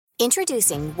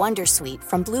Introducing Wondersuite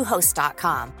from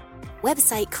Bluehost.com.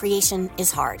 Website creation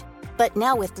is hard, but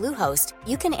now with Bluehost,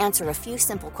 you can answer a few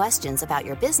simple questions about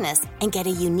your business and get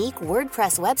a unique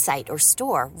WordPress website or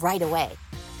store right away.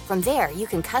 From there, you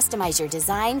can customize your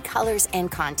design, colors,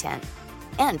 and content.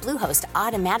 And Bluehost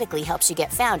automatically helps you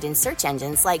get found in search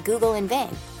engines like Google and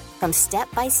Bing. From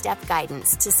step-by-step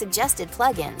guidance to suggested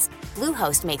plugins,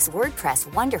 Bluehost makes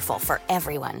WordPress wonderful for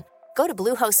everyone. Go to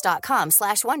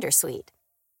bluehost.com/wondersuite.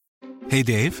 Hey,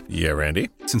 Dave. Yeah, Randy?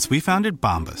 Since we founded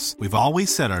Bombas, we've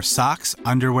always said our socks,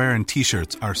 underwear, and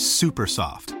T-shirts are super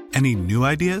soft. Any new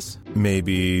ideas?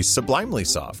 Maybe sublimely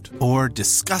soft. Or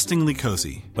disgustingly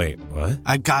cozy. Wait, what?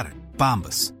 I got it.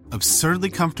 Bombas. Absurdly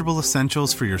comfortable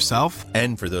essentials for yourself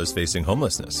and for those facing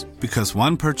homelessness. Because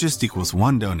one purchased equals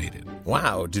one donated.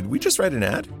 Wow, did we just write an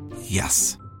ad?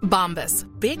 Yes. Bombas.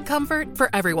 Big comfort for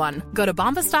everyone. Go to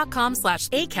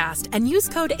bombas.com/ACAST and use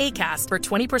code ACAST for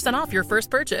 20% off your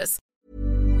first purchase.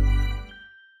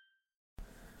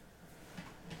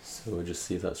 So we'll just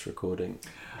see if that's recording.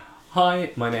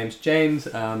 Hi, my name's James,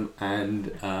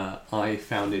 and I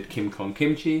founded KimKong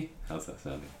Kimchi. How's that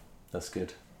sounding? That's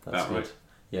good. That's about good. Right.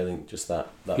 Yeah, I think just that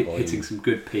volume. Hitting some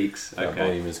good peaks. That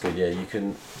volume is good. Yeah, you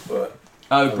can...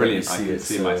 Oh, brilliant. I can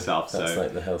see myself. That's so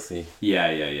like the healthy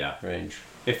yeah. range.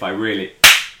 If I really...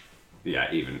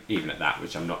 Yeah, even at that,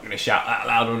 which I'm not going to shout that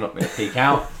loud, I'm not going to peek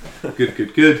out.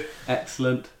 Good.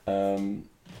 Excellent.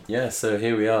 Yeah, so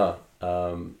here we are.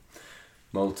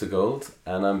 Malta Gold,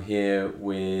 and I'm here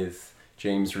with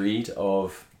James Reed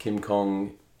of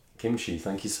KimKong Kimchi.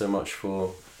 Thank you so much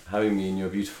for having me in your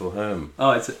beautiful home.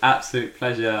 Oh, it's an absolute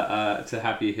pleasure to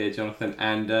have you here, Jonathan,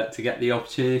 and to get the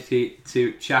opportunity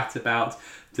to chat about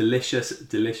delicious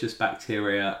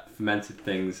bacteria, fermented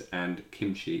things, and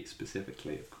kimchi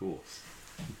specifically, of course.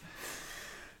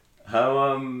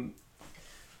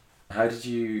 How did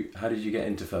you get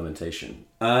into fermentation?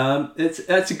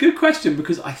 It's a good question,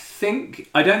 because I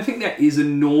don't think there is a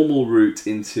normal route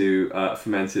into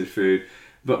fermented food,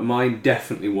 but mine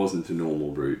definitely wasn't a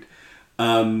normal route.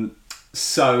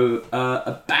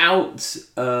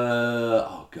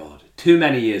 Too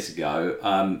many years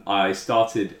ago, I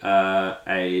started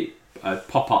a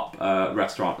pop-up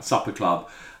restaurant, a supper club,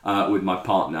 with my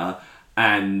partner.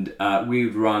 And we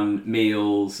would run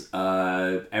meals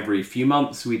every few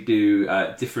months. We'd do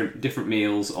different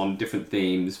meals on different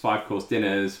themes, 5-course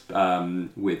dinners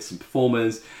with some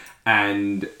performers.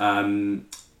 And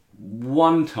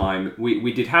one time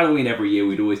we did Halloween every year.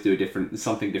 We'd always do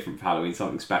something different for Halloween,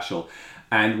 something special.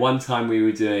 And one time we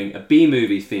were doing a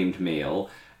B-movie themed meal,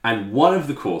 and one of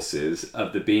the courses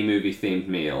of the B-movie themed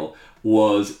meal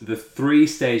was the 3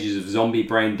 stages of zombie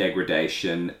brain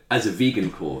degradation as a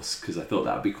vegan course, because I thought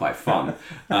that would be quite fun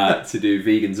to do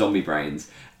vegan zombie brains.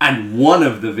 And one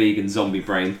of the vegan zombie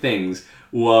brain things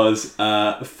was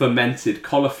fermented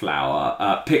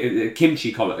cauliflower,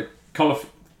 kimchi,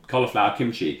 cauliflower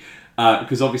kimchi,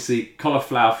 because obviously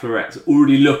cauliflower florets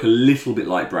already look a little bit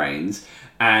like brains.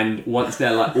 And once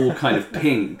they're like all kind of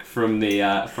pink from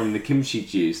the kimchi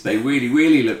juice, they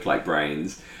really look like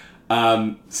brains.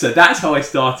 So that's how I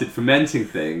started fermenting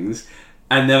things.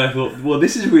 And then I thought, well,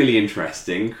 this is really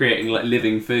interesting, creating like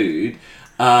living food.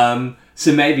 So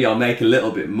maybe I'll make a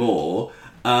little bit more.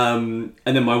 And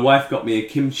then my wife got me a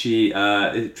kimchi,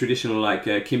 traditional like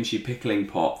kimchi pickling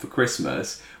pot for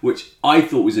Christmas, which I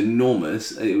thought was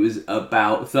enormous. It was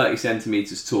about 30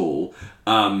 centimeters tall.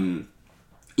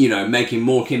 Making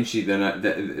more kimchi than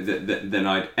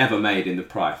I'd ever made in the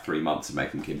prior 3 months of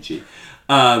making kimchi.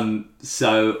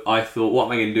 So I thought, what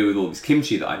am I going to do with all this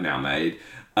kimchi that I've now made?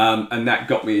 And that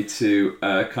got me to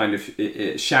kind of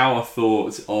shower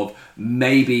thoughts of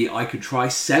maybe I could try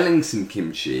selling some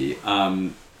kimchi.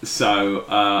 So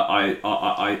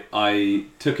I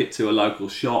took it to a local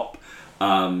shop,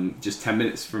 just 10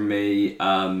 minutes from me,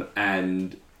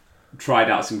 and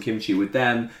tried out some kimchi with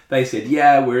them. They said,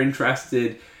 yeah, we're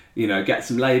interested, get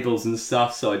some labels and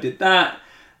stuff. So I did that.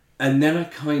 And then I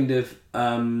kind of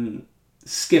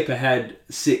skip ahead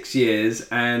 6 years,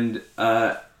 and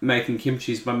making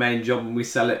kimchi is my main job, and we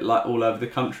sell it like all over the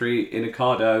country in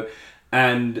Ocado.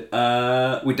 And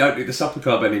we don't do the supper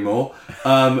club anymore,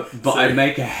 but I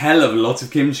make a hell of a lot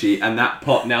of kimchi, and that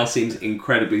pot now seems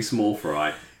incredibly small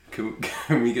fry.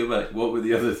 Can we go back? What were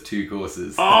the other 2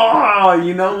 courses? Oh,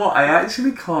 you know what? I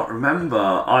actually can't remember.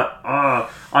 I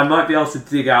might be able to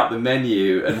dig out the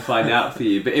menu and find out for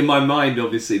you. But in my mind,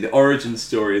 obviously, the origin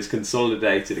story is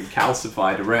consolidated and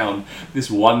calcified around this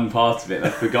one part of it.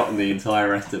 I've forgotten the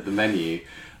entire rest of the menu.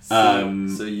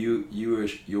 So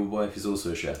your wife is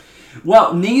also a chef?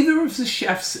 Well, neither of the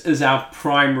chefs as our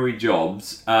primary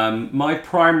jobs. My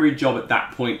primary job at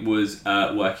that point was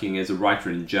working as a writer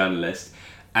and journalist,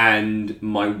 and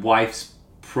my wife's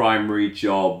primary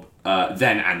job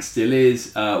then and still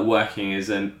is working as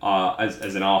an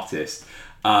artist.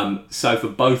 So for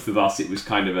both of us, it was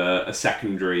kind of a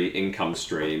secondary income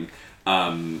stream.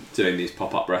 Doing these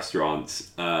pop-up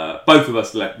restaurants. Both of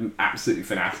us absolutely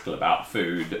fanatical about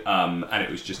food, and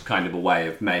it was just kind of a way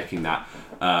of making that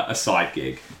a side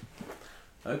gig.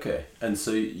 Okay, and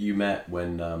so you met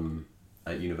when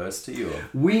at university, or?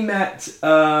 We met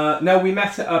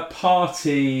at a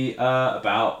party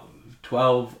about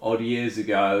 12 odd years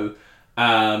ago.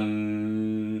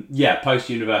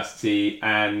 Post-university,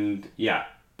 and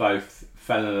both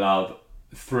fell in love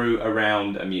through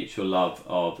around a mutual love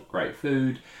of great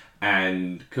food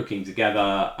and cooking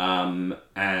together,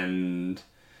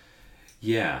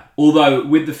 although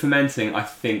with the fermenting, I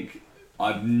think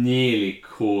I've nearly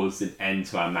caused an end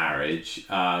to our marriage,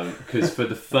 because for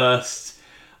the first,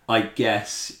 I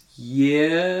guess,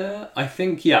 year, in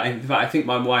fact I think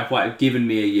my wife might have given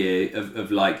me a year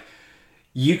of like,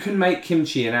 you can make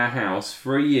kimchi in our house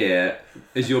for a year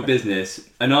as your business,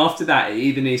 and after that it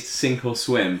either needs to sink or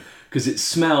swim, because it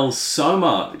smells so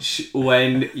much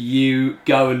when you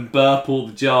go and burp all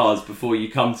the jars before you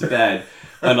come to bed.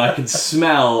 And I can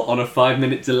smell on a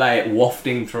 5-minute delay it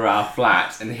wafting through our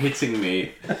flat and hitting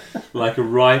me like a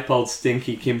ripe old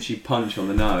stinky kimchi punch on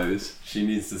the nose. She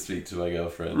needs to speak to my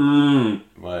girlfriend.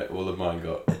 All of mine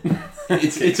got...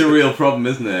 it's a real problem,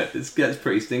 isn't it? It gets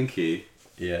pretty stinky.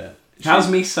 Yeah. How's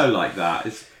miso like that?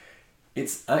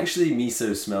 It's actually,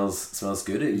 miso smells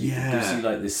good. It gives you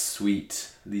like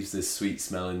leaves this sweet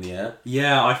smell in the air.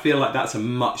 Yeah, I feel like that's a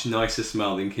much nicer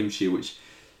smell than kimchi, which,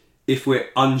 if we're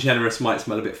ungenerous, might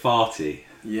smell a bit farty.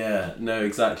 Yeah, no,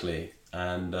 exactly.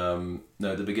 And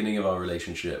at the beginning of our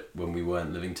relationship, when we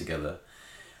weren't living together,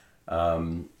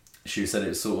 she said it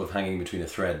was sort of hanging between a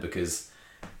thread, because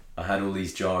I had all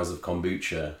these jars of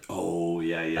kombucha. Oh,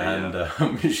 yeah.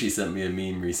 And she sent me a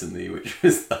meme recently, which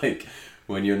was like,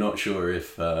 when you're not sure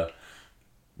if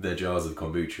they're jars of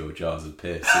kombucha or jars of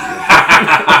piss.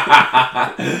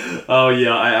 Oh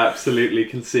yeah, I absolutely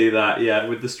can see that. Yeah,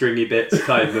 with the stringy bits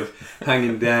kind of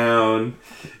hanging down.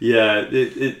 Yeah,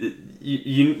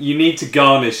 you need to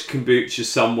garnish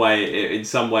kombucha in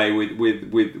some way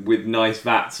with nice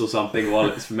vats or something while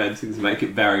it's fermenting to make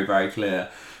it very, very clear.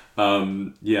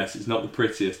 Yes, it's not the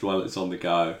prettiest while it's on the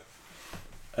go.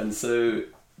 And so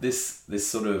this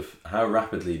sort of, how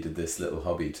rapidly did this little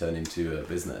hobby turn into a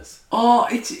business? Oh,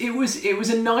 it was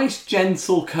a nice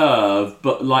gentle curve,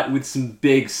 but like with some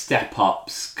big step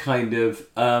ups, kind of.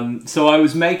 So I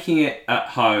was making it at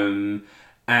home,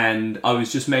 and I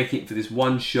was just making it for this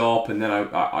one shop, and then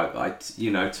I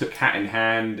took hat in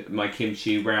hand my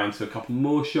kimchi round to a couple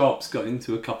more shops, got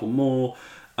into a couple more,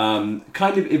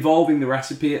 kind of evolving the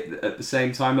recipe at the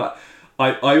same time. Like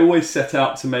I always set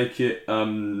out to make it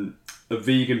a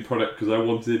vegan product because I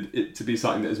wanted it to be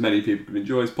something that as many people could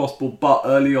enjoy as possible. But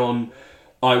early on,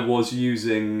 I was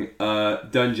using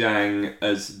doenjang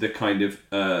as the kind of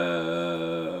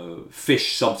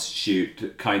fish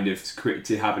substitute, kind of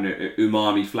to have an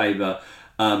umami flavour.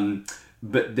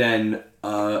 But then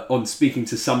on speaking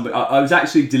to somebody, I was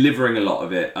actually delivering a lot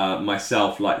of it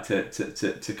myself, like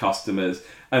to customers.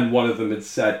 And one of them had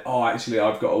said, "Oh, actually,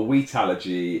 I've got a wheat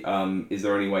allergy. Is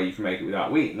there any way you can make it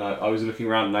without wheat?" And I was looking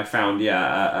around and I found,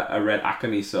 a red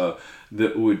akamiso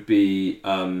that would be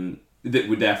that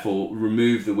would therefore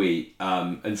remove the wheat,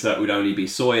 and so it would only be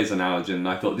soy as an allergen. And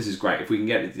I thought, this is great. If we can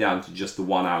get it down to just the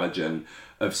one allergen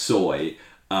of soy,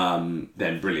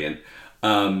 then brilliant.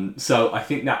 So I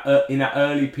think that in that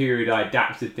early period, I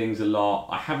adapted things a lot.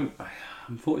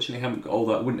 Unfortunately, I haven't got all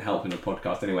that. It wouldn't help in a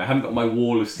podcast anyway. I haven't got my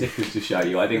wall of stickers to show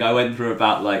you. I think I went through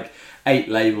about like 8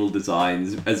 label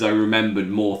designs as I remembered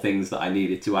more things that I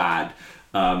needed to add,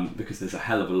 because there's a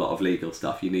hell of a lot of legal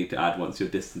stuff you need to add once you're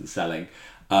distance selling,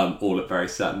 all at very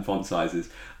certain font sizes.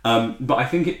 But I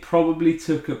think it probably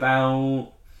took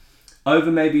about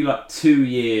over maybe like 2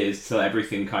 years till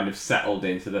everything kind of settled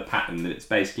into the pattern that it's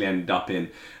basically ended up in.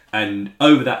 And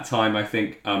over that time, I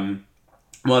think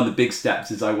one of the big steps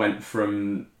is I went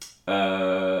from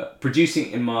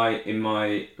producing in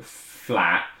my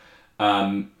flat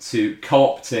to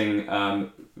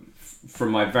co-opting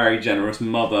from my very generous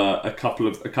mother a couple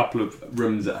of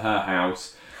rooms at her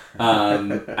house,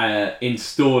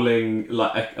 installing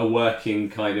like a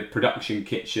working kind of production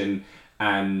kitchen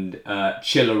and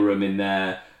chiller room in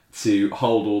there to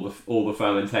hold all the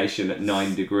fermentation at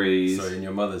 9 degrees. Sorry, in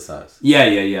your mother's house?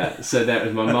 Yeah. So that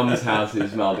was my mum's house, who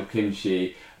smelled of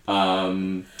kimchi.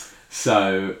 But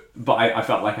I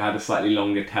felt like I had a slightly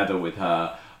longer tether with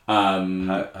her.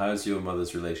 How's your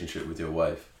mother's relationship with your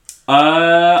wife?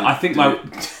 I think my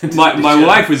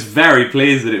wife was very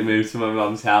pleased that it moved to my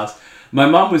mum's house. My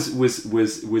mum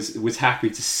was happy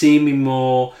to see me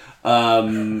more.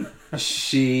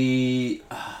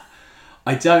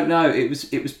 I don't know. It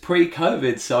was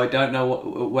pre-COVID, so I don't know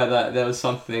whether there was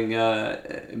something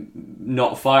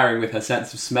not firing with her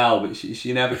sense of smell. But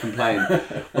she never complained.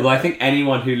 Although I think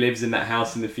anyone who lives in that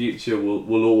house in the future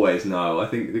will always know. I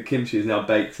think the kimchi is now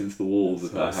baked into the walls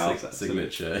of her house.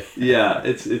 Signature. Yeah,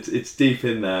 it's deep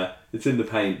in there. It's in the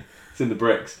paint. It's in the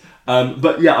bricks.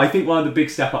 But yeah, I think one of the big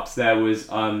step ups there was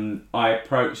I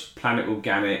approached Planet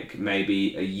Organic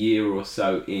maybe a year or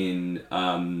so in.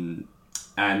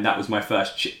 And that was my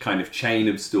first kind of chain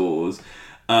of stores.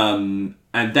 And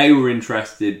they were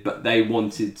interested, but they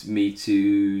wanted me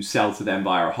to sell to them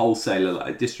via a wholesaler,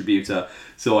 like a distributor.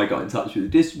 So I got in touch with the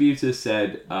distributor,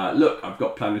 said, look, I've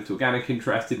got Planet Organic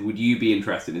interested. Would you be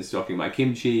interested in stocking my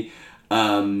kimchi?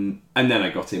 And then I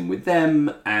got in with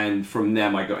them. And from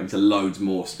them, I got into loads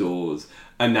more stores.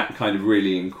 And that kind of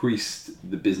really increased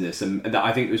the business. And that,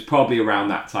 I think it was probably around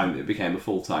that time that it became a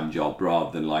full-time job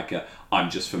rather than like I'm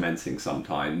just fermenting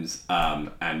sometimes. And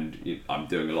I'm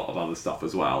doing a lot of other stuff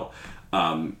as well.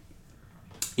 It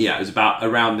was about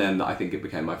around then that I think it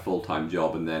became my full-time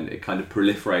job. And then it kind of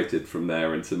proliferated from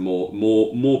there into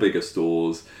more bigger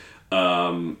stores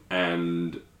and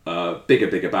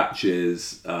bigger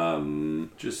batches.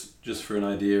 Just for an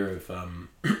idea of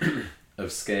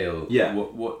of scale. Yeah.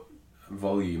 What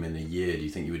volume in a year do you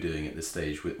think you were doing at this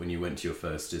stage when you went to your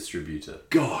first distributor?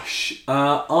 Gosh,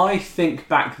 I think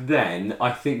back then,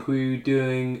 we were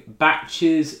doing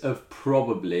batches of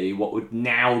probably what would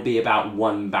now be about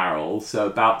 1 barrel, so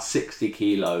about 60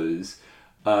 kilos,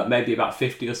 maybe about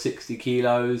 50 or 60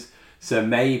 kilos, so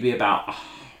maybe about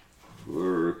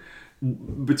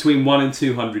between 1 and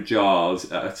 200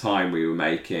 jars at a time we were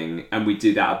making, and we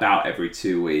do that about every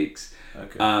 2 weeks.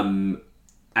 Okay.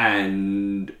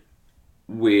 And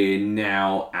we're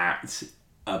now at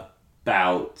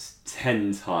about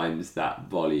 10 times that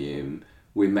volume.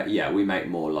 We make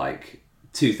more like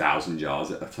 2,000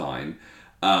 jars at a time.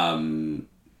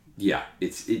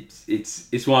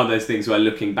 It's one of those things where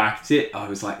looking back at it, I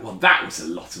was like, well, that was a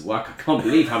lot of work. I can't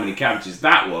believe how many cabbages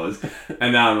that was.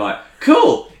 And now I'm like,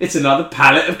 cool, it's another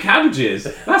pallet of cabbages.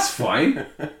 That's fine.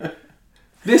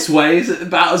 This weighs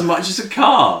about as much as a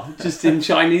car, just in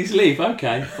Chinese leaf.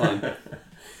 Okay, fine.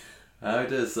 How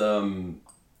does sorry,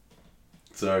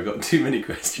 I've got too many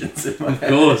questions in my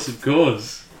head. Of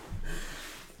course.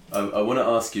 I want to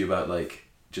ask you about, like,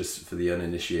 just for the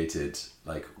uninitiated,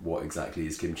 like, what exactly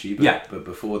is kimchi? But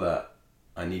before that,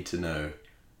 I need to know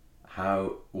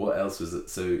what else was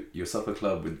it? So your supper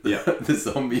club with the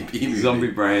zombie bee movie. Zombie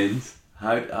brains.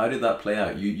 How did that play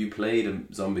out? You played a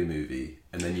zombie movie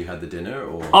and then you had the dinner,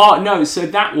 or? Oh no! So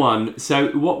that one.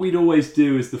 So what we'd always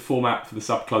do is the format for the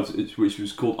supper clubs, which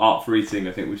was called Art for Eating.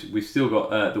 I think we've still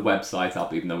got the website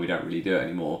up, even though we don't really do it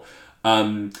anymore.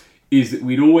 Is that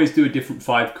we'd always do a different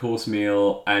 5-course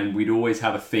meal, and we'd always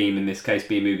have a theme. In this case,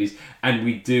 B-movies, and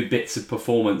we'd do bits of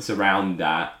performance around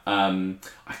that. I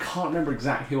can't remember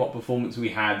exactly what performance we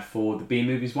had for the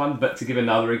B-movies one, but to give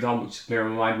another example, which is clear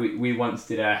in my mind, we once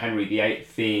did a Henry VIII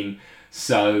theme.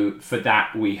 So for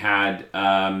that, we had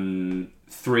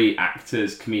 3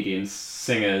 actors, comedians,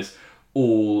 singers,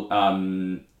 all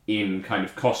in kind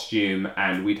of costume,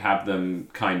 and we'd have them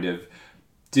kind of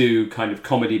do kind of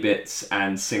comedy bits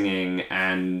and singing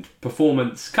and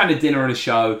performance, kind of dinner and a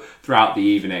show throughout the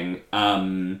evening.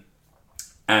 So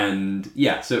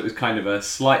it was kind of a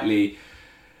slightly...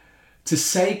 To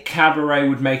say cabaret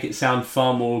would make it sound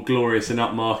far more glorious and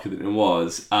upmarket than it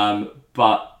was,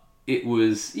 but it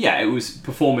was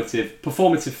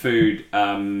performative food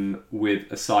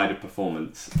with a side of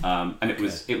performance, and it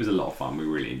was a lot of fun. We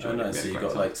really enjoyed it. So you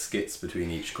got like skits between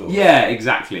each course. Yeah,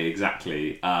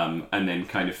 exactly, and then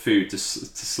kind of food to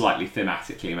slightly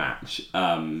thematically match.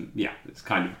 It's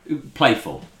kind of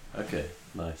playful. Okay,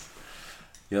 nice.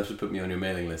 You have to put me on your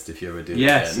mailing list if you ever do.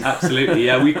 Yes, it again. Absolutely.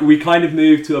 Yeah, we kind of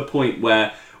moved to a point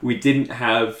where we didn't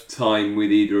have time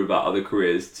with either of our other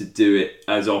careers to do it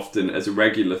as often as a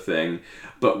regular thing,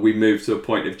 but we moved to a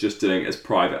point of just doing it as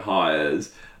private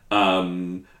hires.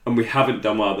 And we haven't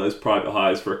done one of those private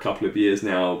hires for a couple of years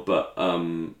now, but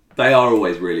they are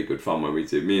always really good fun when we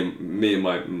do. Me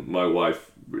and my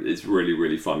wife, it's really,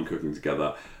 really fun cooking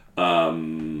together.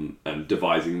 And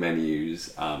devising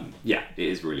menus. It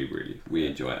is really, really, we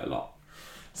enjoy it a lot.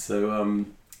 So,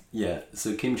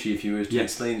 so kimchi, if you were to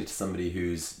explain it to somebody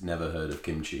who's never heard of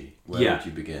kimchi, where would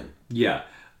you begin? Yeah.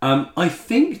 I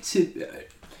think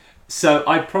So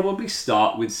I'd probably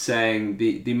start with saying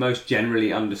the most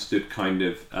generally understood kind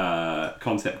of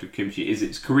concept of kimchi is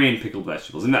it's Korean pickled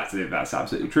vegetables, and that's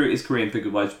absolutely true. It's Korean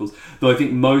pickled vegetables, though I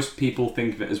think most people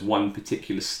think of it as one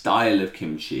particular style of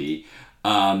kimchi.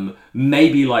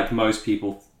 Maybe like most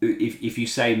people, if you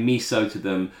say miso to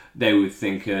them, they would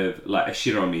think of like a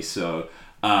shiro miso.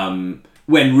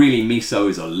 When really miso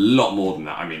is a lot more than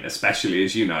that. I mean, especially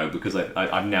as you know, because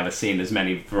I've never seen as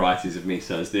many varieties of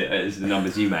miso as the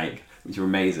numbers you make, which are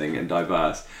amazing and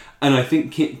diverse. And I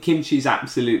think kimchi is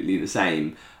absolutely the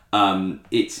same.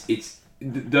 It's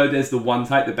though there's the one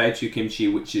type, the beichu kimchi,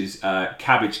 which is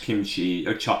cabbage kimchi,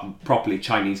 or properly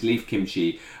Chinese leaf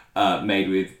kimchi, made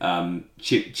with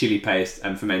chili paste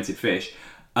and fermented fish.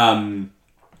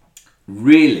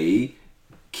 Really,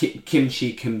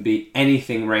 kimchi can be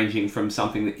anything ranging from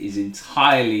something that is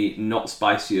entirely not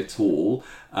spicy at all,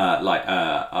 like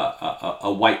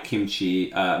a white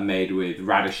kimchi made with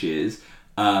radishes,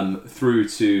 through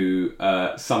to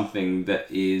something that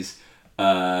is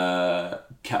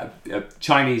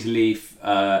Chinese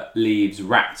leaves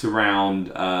wrapped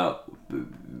around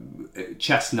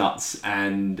chestnuts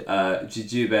and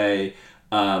jujube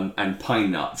and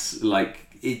pine nuts. Like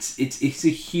it's a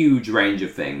huge range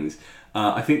of things.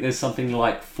 I think there's something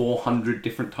like 400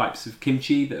 different types of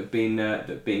kimchi that have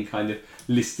been kind of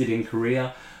listed in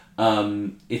Korea.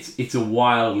 It's a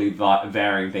wildly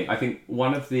varying thing. I think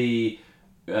one of the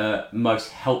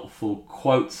most helpful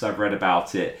quotes I've read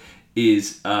about it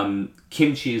is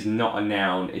kimchi is not a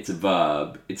noun, it's a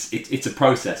verb. It's a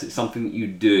process. It's something that you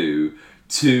do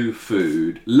to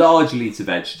food, largely to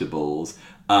vegetables,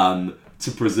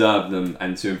 to preserve them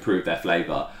and to improve their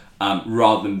flavour.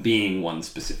 Rather than being one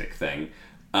specific thing,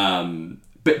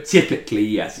 but typically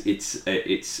yes, it's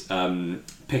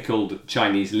pickled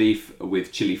Chinese leaf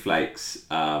with chili flakes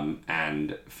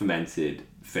and fermented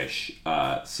fish,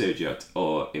 sujut,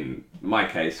 or in my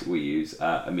case we use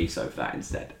a miso for that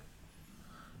instead.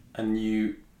 And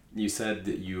you said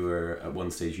that you were at one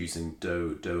stage using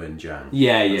doenjang.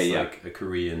 Yeah. Like a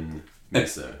Korean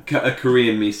miso. A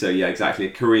Korean miso, yeah, exactly.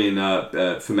 A Korean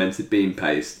fermented bean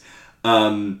paste.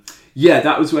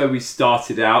 That was where we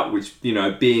started out, which, you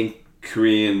know, being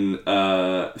Korean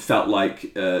felt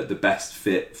like the best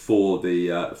fit for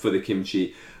the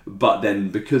kimchi. But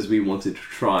then because we wanted to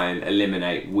try and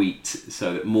eliminate wheat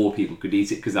so that more people could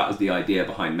eat it, because that was the idea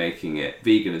behind making it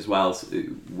vegan as well, so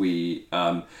we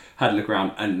had a look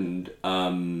around and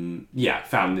found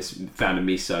a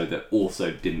miso that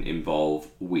also didn't involve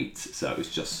wheat, so it was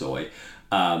just soy.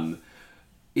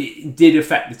 It did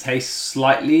affect the taste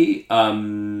slightly,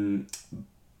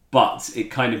 but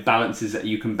it kind of balances that.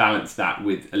 You can balance that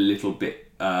with a little bit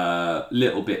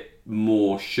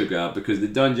more sugar, because the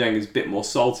doenjang is a bit more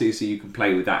salty, so you can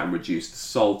play with that and reduce the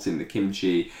salt in the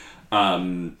kimchi.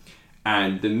 And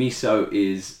the miso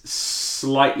is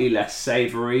slightly less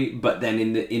savoury, but then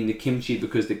in the kimchi,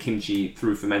 because the kimchi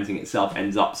through fermenting itself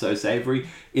ends up so savoury,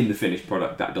 in the finished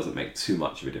product that doesn't make too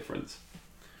much of a difference.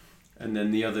 And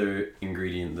then the other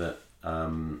ingredient that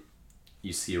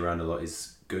you see around a lot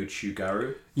is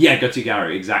gochugaru. Yeah,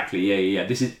 gochugaru, exactly. Yeah.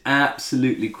 This is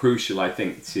absolutely crucial, I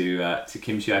think, to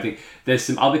kimchi. I think there's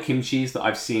some other kimchis that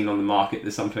I've seen on the market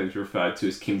that sometimes referred to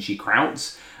as kimchi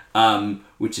krauts,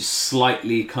 which is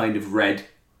slightly kind of red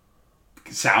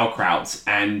sauerkrauts,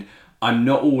 and I'm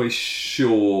not always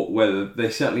sure whether they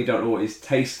certainly don't always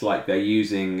taste like they're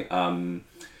using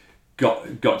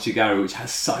gochugaru, which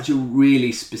has such a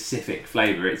really specific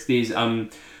flavour. It's these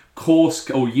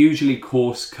usually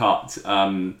coarse cut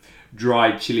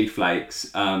dried chili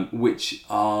flakes, which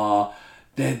are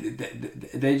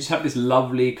they just have this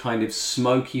lovely kind of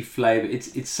smoky flavour.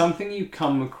 It's something you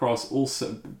come across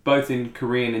also both in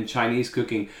Korean and Chinese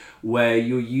cooking, where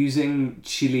you're using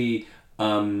chili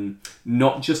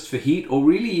not just for heat, or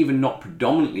really even not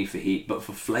predominantly for heat, but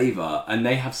for flavour, and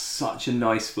they have such a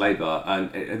nice flavour,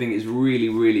 and I think it's really,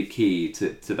 really key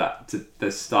to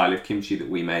the style of kimchi that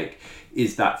we make,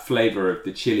 is that flavour of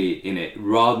the chili in it,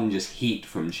 rather than just heat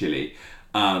from chili.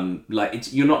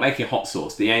 You're not making hot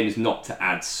sauce. The aim is not to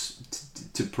add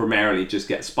to primarily just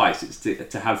get spice. It's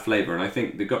to have flavour, and I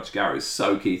think the gochugaru is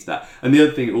so key to that. And the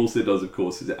other thing it also does, of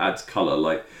course, is it adds colour.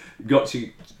 Like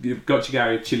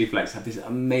gochugaru chili flakes have this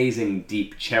amazing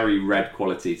deep cherry red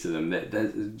quality to them.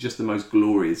 They're just the most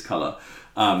glorious colour,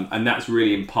 and that's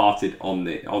really imparted on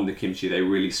the kimchi. They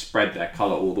really spread their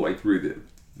colour all the way through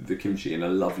the kimchi in a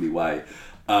lovely way.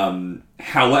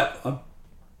 However,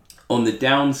 on the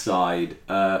downside,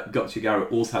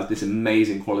 gochugaru also has this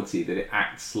amazing quality that it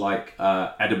acts like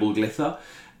edible glitter,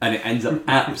 and it ends up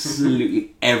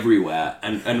absolutely everywhere.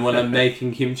 And when I'm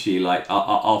making kimchi, like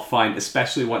I'll find,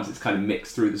 especially once it's kind of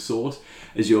mixed through the sauce,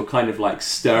 as you're kind of like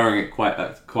stirring it quite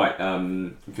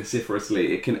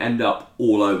vociferously, it can end up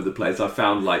all over the place. I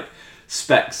found like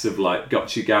specks of like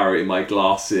gochugaru in my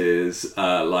glasses,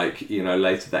 like, you know,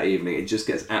 later that evening. It just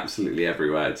gets absolutely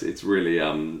everywhere. It's really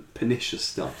pernicious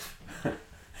stuff.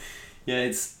 Yeah,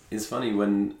 it's funny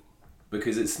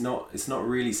because it's not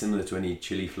really similar to any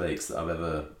chili flakes that I've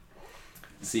ever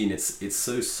seen. It's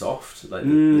so soft, like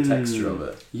the texture of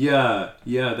it. Yeah,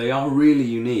 they are really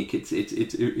unique.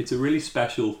 It's a really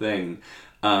special thing,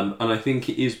 and I think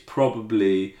it is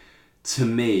probably, to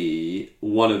me,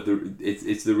 one of the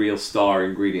it's the real star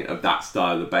ingredient of that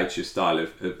style, the baijiu style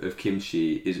of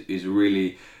kimchi is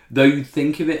really, though you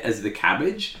think of it as the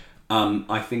cabbage.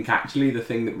 I think actually the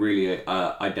thing that really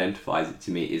identifies it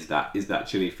to me is that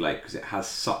chili flake, because it has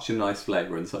such a nice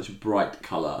flavour and such a bright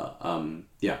colour.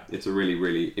 It's a really,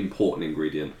 really important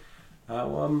ingredient.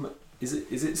 Is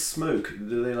it smoke?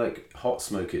 Do they like hot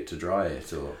smoke it to dry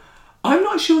it, or? I'm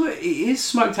not sure that it is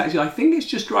smoked actually. I think it's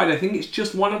just dried. I think it's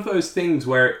just one of those things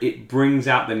where it brings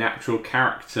out the natural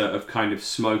character of kind of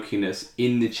smokiness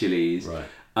in the chilies. Right.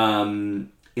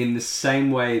 In the same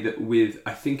way that with,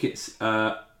 I think it's...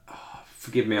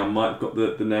 forgive me, I might have got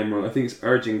the name wrong. I think it's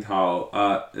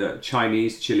Erjingtao.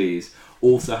 Chinese chilies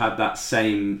also have that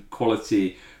same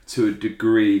quality to a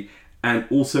degree, and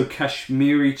also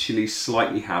Kashmiri chilies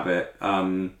slightly have it.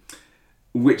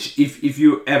 Which, if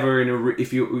you're ever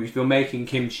if you're making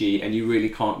kimchi and you really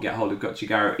can't get hold of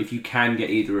gochugaru, if you can get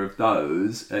either of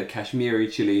those, Kashmiri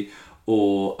chili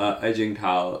or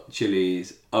Erjingtao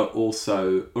chilies are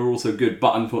also good,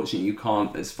 but unfortunately you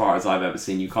can't, as far as I've ever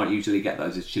seen, you can't usually get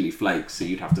those as chili flakes, so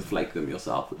you'd have to flake them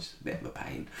yourself, which is a bit of a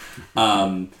pain.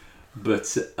 I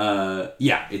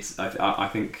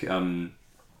think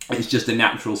it's just a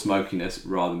natural smokiness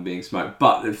rather than being smoked.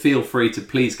 But feel free to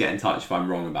please get in touch if I'm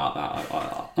wrong about that.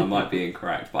 I might be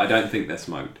incorrect, but I don't think they're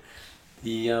smoked.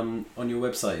 The on your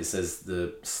website it says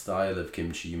the style of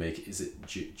kimchi you make, is it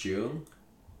Jeong?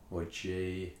 Or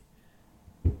J...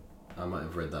 I might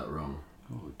have read that wrong.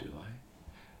 Oh, do I?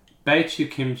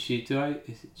 Baijiu kimchi, is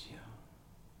it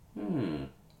Jiao?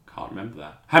 Can't remember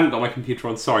that. Haven't got my computer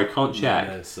on, sorry, can't check.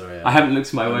 No, sorry. I haven't looked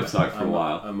at my website for a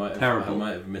while. I might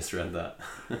have misread that.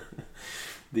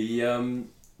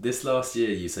 This last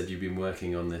year you said you've been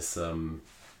working on this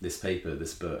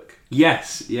this book.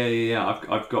 Yes, yeah.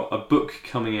 I've got a book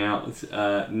coming out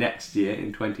next year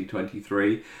in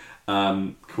 2023.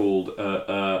 Called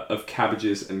Of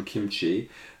Cabbages and Kimchi,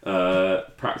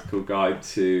 Practical Guide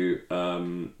to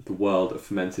the World of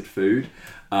Fermented Food,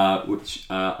 which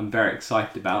I'm very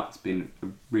excited about. It's been a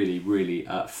really, really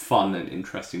fun and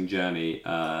interesting journey,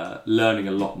 learning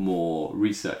a lot more,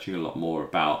 researching a lot more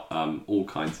about all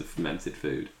kinds of fermented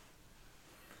food.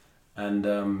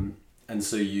 And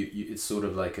so you it's sort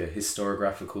of like a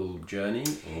historiographical journey?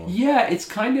 Or? Yeah, it's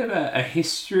kind of a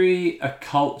history, a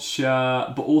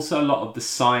culture, but also a lot of the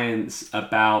science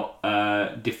about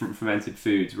different fermented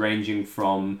foods, ranging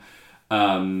from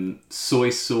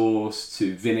soy sauce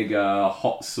to vinegar,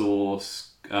 hot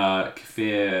sauce,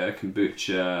 kefir,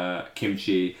 kombucha,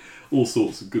 kimchi, all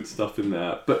sorts of good stuff in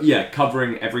there. But yeah,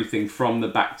 covering everything from the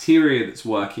bacteria that's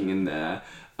working in there,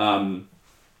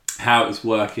 how it's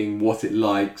working, what it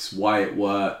likes, why it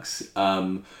works,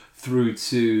 through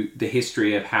to the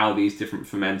history of how these different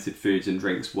fermented foods and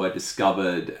drinks were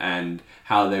discovered and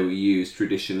how they were used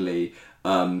traditionally,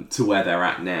 to where they're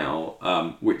at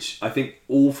now, which I think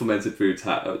all fermented foods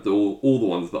have, all the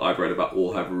ones that I've read about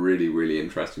all have really, really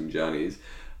interesting journeys.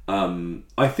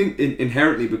 I think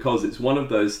inherently because it's one of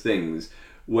those things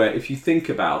where if you think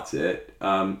about it,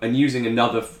 and using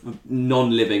another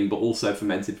non-living but also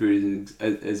fermented food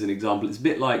as an example, it's a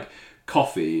bit like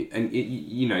coffee. And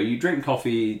you drink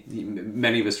coffee,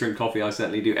 many of us drink coffee, I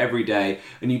certainly do, every day,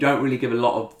 and you don't really give a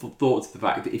lot of thought to the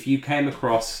fact that if you came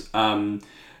across a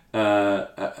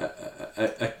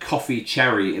coffee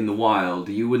cherry in the wild,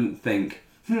 you wouldn't think,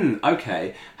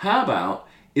 okay, how about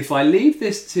if I leave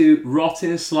this to rot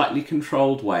in a slightly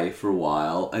controlled way for a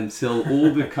while until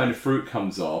all the kind of fruit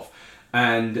comes off,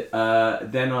 and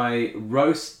then I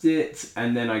roast it,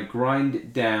 and then I grind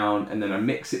it down, and then I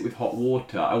mix it with hot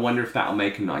water. I wonder if that'll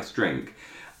make a nice drink.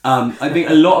 I think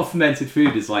a lot of fermented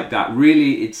food is like that.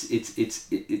 Really,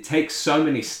 it takes so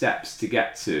many steps to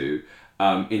get to,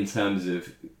 in terms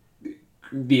of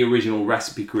the original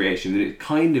recipe creation,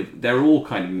 that they're all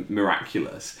kind of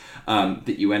miraculous,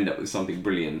 that you end up with something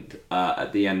brilliant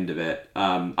at the end of it.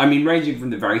 I mean, ranging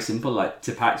from the very simple, like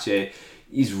tepache,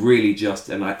 is really just,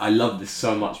 and I love this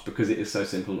so much because it is so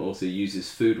simple and also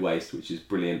uses food waste, which is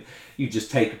brilliant. You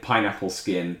just take a pineapple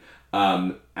skin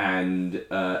and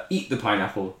eat the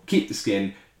pineapple, keep the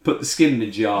skin, put the skin in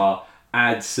a jar,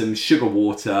 add some sugar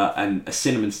water and a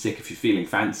cinnamon stick if you're feeling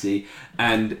fancy,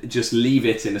 and just leave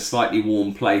it in a slightly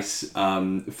warm place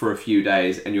for a few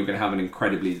days, and you're going to have an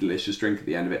incredibly delicious drink at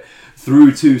the end of it.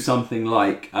 Through to something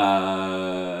like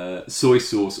soy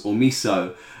sauce or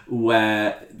miso,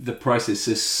 where the process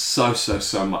is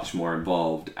so much more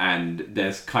involved, and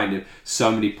there's kind of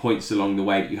so many points along the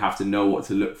way that you have to know what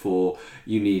to look for.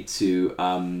 You need to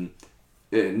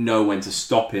know when to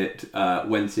stop it,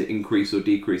 when to increase or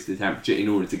decrease the temperature in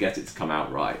order to get it to come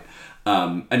out right.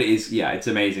 And it is, it's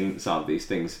amazing some of these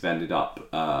things have ended up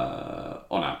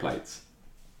on our plates.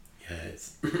 Yeah,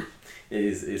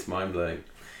 it's mind blowing.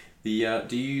 The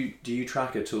do you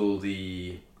track at all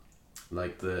the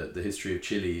history of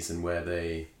chilies and where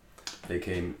they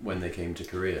came when they came to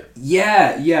Korea?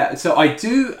 Yeah. So I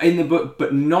do in the book,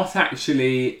 but not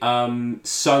actually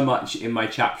so much in my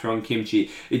chapter on kimchi.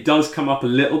 It does come up a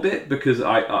little bit because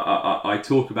I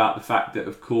talk about the fact that,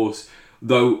 of course,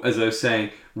 though, as I was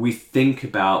saying, we think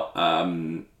about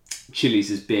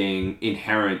chilies as being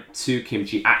inherent to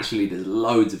kimchi. Actually, there's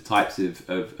loads of types of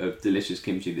delicious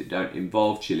kimchi that don't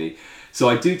involve chili. So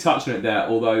I do touch on it there,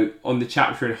 although on the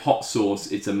chapter in hot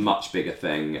sauce, it's a much bigger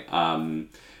thing.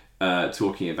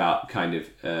 Talking about kind of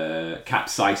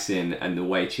capsaicin and the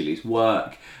way chilies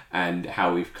work, and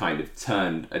how we've kind of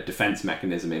turned a defense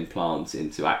mechanism in plants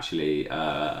into actually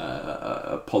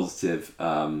a positive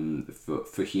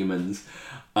for humans.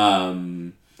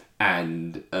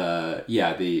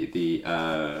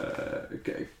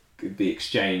 The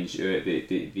exchange,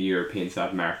 the European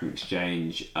South American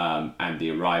exchange, and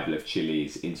the arrival of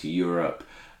chilies into Europe,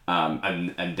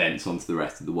 and thence onto the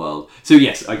rest of the world. So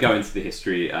yes, I go into the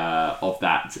history of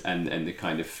that and the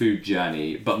kind of food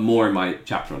journey, but more in my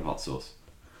chapter on hot sauce.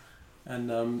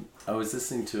 And I was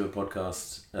listening to a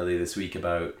podcast earlier this week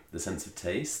about the sense of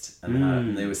taste,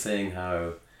 and they were saying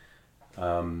how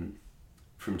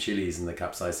from chilies and the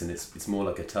capsaicin, it's more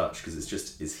like a touch because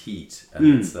it's heat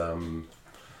and it's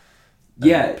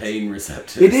pain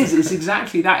receptors. It is. It's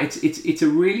exactly that. It's a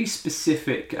really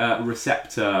specific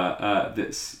receptor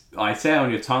that's, I say, on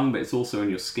your tongue, but it's also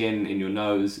in your skin, in your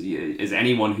nose. As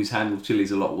anyone who's handled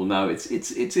chilies a lot will know,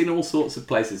 it's in all sorts of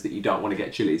places that you don't want to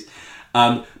get chilies.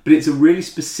 But it's a really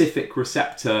specific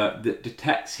receptor that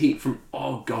detects heat from,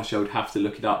 I would have to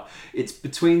look it up. It's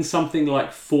between something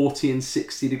like 40 and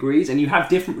 60 degrees, and you have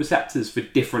different receptors for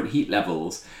different heat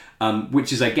levels.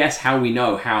 Which is, I guess, how we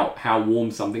know how warm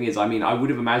something is. I mean, I would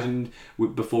have imagined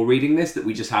before reading this that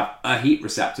we just have a heat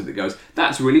receptor that goes,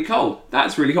 that's really cold,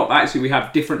 that's really hot. But actually, we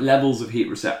have different levels of heat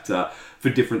receptor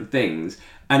for different things.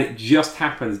 And it just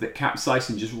happens that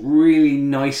capsaicin just really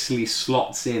nicely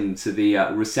slots into the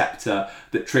receptor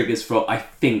that triggers for, I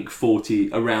think,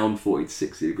 around 40 to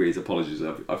 60 degrees. Apologies,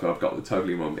 I've got the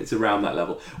totally wrong. It's around that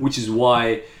level, which is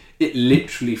why it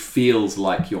literally feels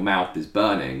like your mouth is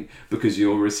burning, because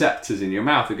your receptors in your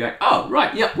mouth are going, oh,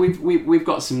 right, yeah, we've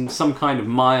got some kind of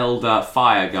mild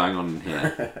fire going on in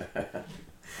here.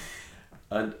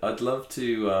 I'd love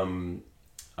to.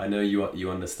 I know you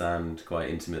understand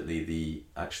quite intimately the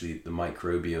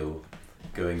microbial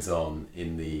goings on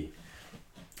in the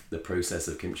process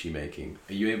of kimchi making.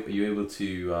 Are you able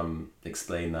to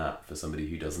explain that for somebody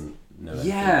who doesn't know anything?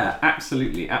 Yeah,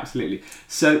 absolutely.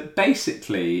 So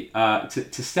basically,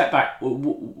 to step back,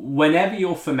 whenever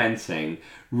you're fermenting,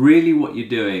 really what you're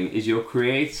doing is you're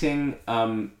creating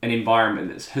an environment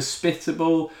that's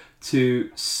hospitable to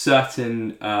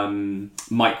certain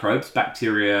microbes,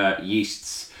 bacteria,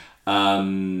 yeasts,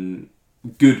 good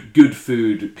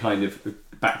food kind of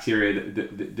bacteria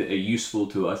that are useful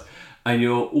to us. And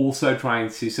you're also trying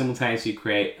to simultaneously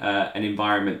create an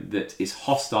environment that is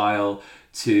hostile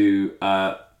to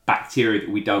bacteria that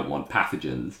we don't want,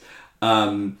 pathogens.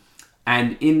 And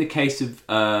in the case of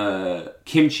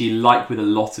kimchi, like with a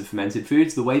lot of fermented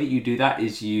foods, the way that you do that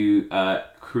is you add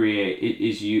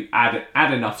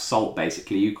enough salt.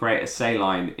 Basically, you create a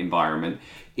saline environment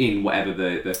in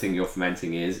whatever the thing you're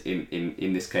fermenting is.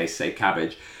 In this case, say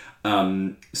cabbage.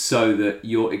 So that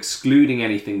you're excluding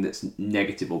anything that's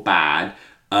negative or bad,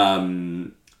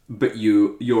 but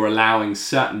you're allowing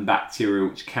certain bacteria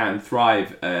which can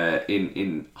thrive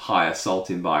in higher salt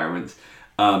environments.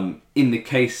 In the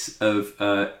case of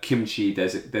kimchi,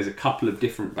 there's a couple of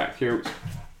different bacteria.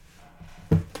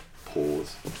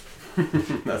 Pause.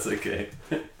 That's okay.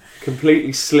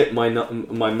 Completely slipped my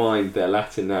mind their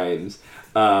Latin names.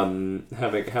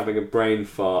 Having a brain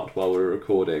fart while we were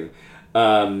recording.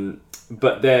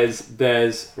 but there's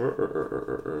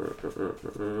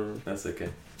That's okay.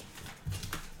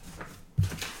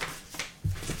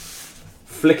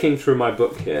 flicking through my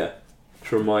book here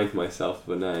to remind myself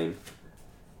of a name.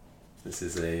 This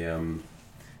is a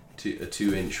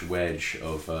 2-inch wedge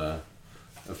of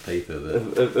paper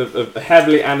of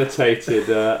heavily annotated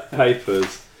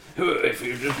papers. If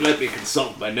you just let me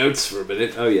consult my notes for a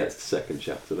minute. Oh yes, the second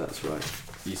chapter. That's right.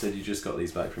 You said you just got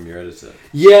these back from your editor.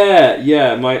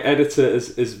 Yeah. My editor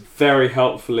is very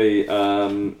helpfully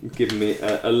given me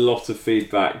a lot of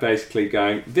feedback, basically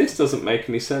going, this doesn't make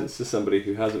any sense to somebody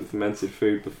who hasn't fermented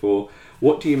food before.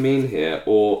 What do you mean here?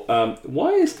 Or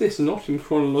why is this not in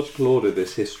chronological order,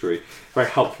 this history? Very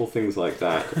helpful things like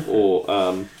that. Or,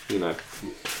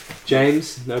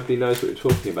 James, nobody knows what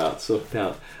you're talking about, sort it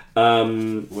out.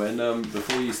 When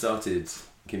before you started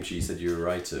Kimchi, you said you were a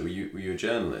writer. Were you a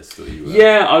journalist, or you were?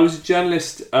 Yeah, I was a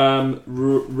journalist,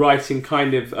 writing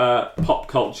kind of pop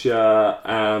culture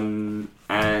and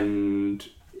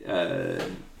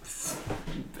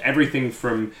everything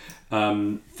from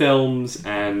films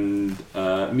and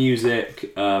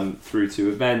music through to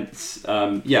events.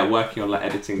 Working on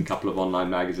editing a couple of online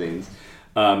magazines.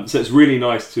 So it's really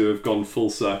nice to have gone full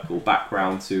circle back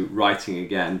round to writing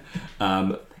again.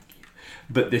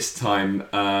 But this time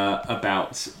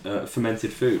about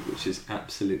fermented food, which is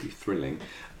absolutely thrilling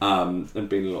and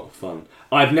been a lot of fun.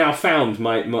 I've now found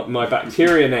my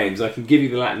bacteria names. I can give you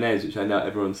the Latin names, which I know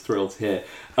everyone's thrilled to hear.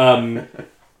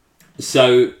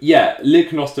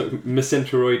 Leuconostoc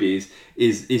mesenteroides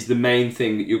is the main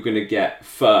thing that you're going to get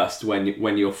first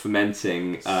when you're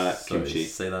fermenting kimchi.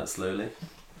 Say that slowly.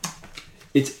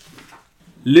 It's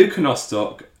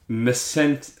Leuconostoc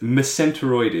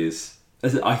mesenteroides.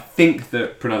 I think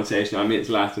the pronunciation, it's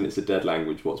Latin, it's a dead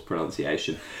language, what's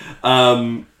pronunciation?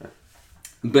 But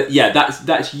yeah,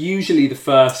 that's usually the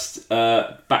first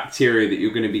bacteria that you're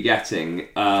going to be getting,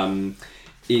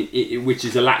 which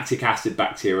is a lactic acid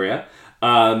bacteria.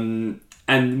 And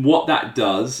what that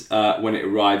does when it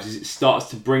arrives is it starts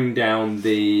to bring down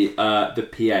the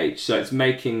pH. So it's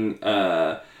making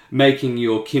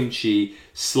your kimchi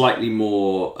slightly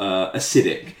more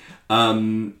acidic.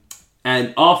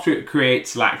 And after it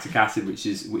creates lactic acid, which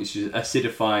is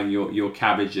acidifying your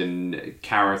cabbage and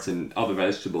carrot and other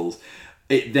vegetables,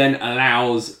 it then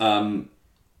allows a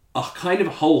kind of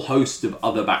whole host of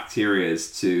other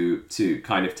bacterias to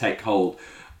kind of take hold,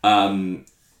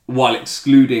 while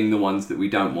excluding the ones that we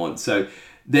don't want. So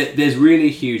there's really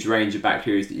a huge range of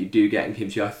bacteria that you do get in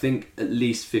kimchi. I think at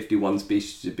least 51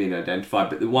 species have been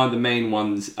identified, but one of the main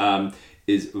ones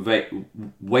is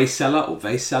Weissella,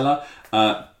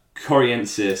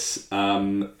 Coriensis,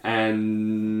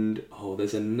 and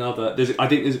I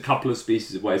think there's a couple of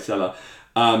species of Weissella,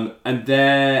 and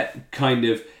they're kind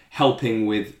of helping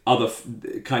with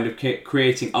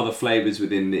creating other flavors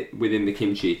within the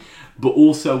kimchi. But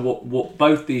also what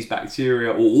both these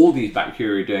bacteria, or all these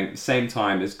bacteria, are doing at the same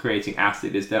time as creating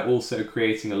acid is they're also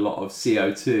creating a lot of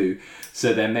CO2.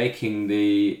 So they're making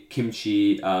the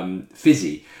kimchi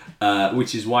fizzy,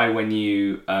 which is why when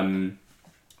you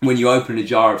open a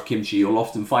jar of kimchi, you'll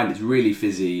often find it's really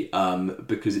fizzy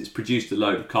because it's produced a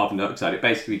load of carbon dioxide. It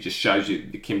basically just shows you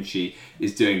that the kimchi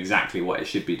is doing exactly what it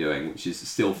should be doing, which is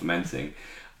still fermenting.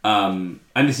 And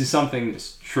this is something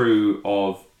that's true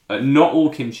of not all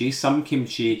kimchi. Some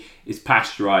kimchi is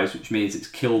pasteurized, which means it's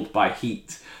killed by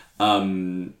heat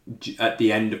at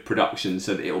the end of production,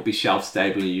 so that it will be shelf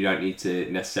stable and you don't need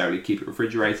to necessarily keep it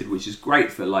refrigerated, which is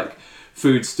great for like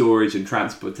food storage and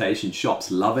transportation.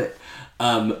 Shops love it.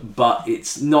 But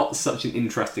it's not such an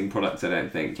interesting product, I don't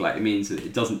think. Like, it means that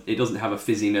it doesn't have a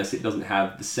fizziness, it doesn't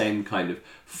have the same kind of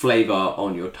flavour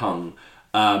on your tongue.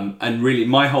 And really,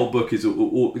 my whole book is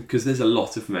all because there's a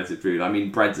lot of fermented food. I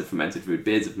mean, bread's a fermented food,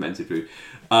 beer's a fermented food,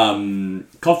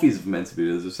 coffee's a fermented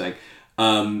food, as I was saying.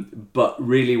 But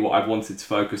really what I've wanted to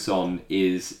focus on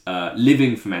is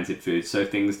living fermented foods, so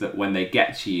things that when they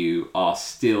get to you are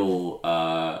still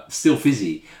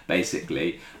fizzy,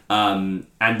 basically. And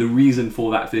the reason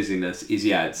for that fizziness is,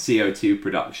 CO2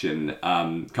 production,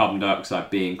 carbon dioxide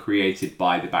being created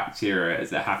by the bacteria as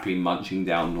they're happily munching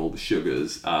down all the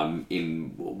sugars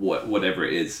in whatever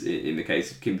it is, in the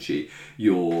case of kimchi,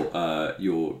 your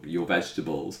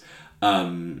vegetables.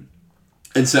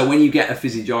 And so when you get a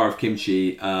fizzy jar of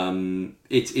kimchi,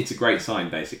 it's a great sign,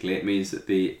 basically. It means that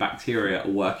the bacteria are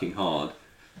working hard.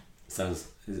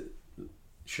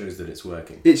 Shows that it's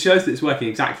working. It shows that it's working,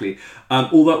 exactly.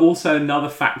 Although also another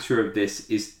factor of this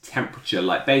is temperature.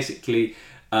 Like, basically,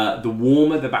 The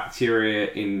warmer the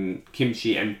bacteria in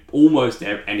kimchi and almost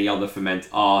any other ferment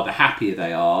are, the happier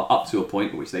they are, up to a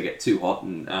point at which they get too hot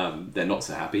and they're not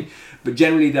so happy. But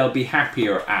generally they'll be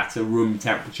happier at a room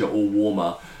temperature or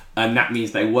warmer. And that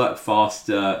means they work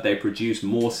faster, they produce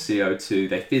more CO2,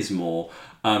 they fizz more.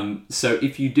 So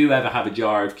if you do ever have a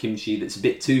jar of kimchi that's a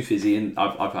bit too fizzy, and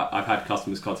I've had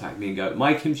customers contact me and go,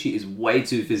 my kimchi is way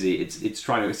too fizzy. It's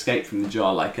trying to escape from the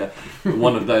jar like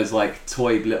one of those like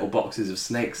toy little boxes of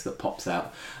snakes that pops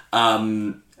out.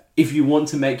 If you want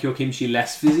to make your kimchi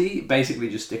less fizzy, basically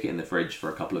just stick it in the fridge for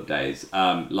a couple of days.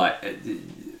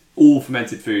 All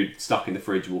fermented food stuck in the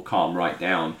fridge will calm right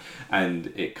down,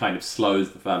 and it kind of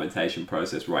slows the fermentation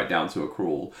process right down to a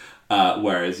crawl.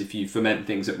 Whereas if you ferment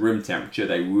things at room temperature,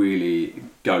 they really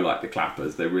go like the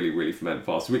clappers. They really, really ferment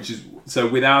fast. So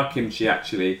with our kimchi,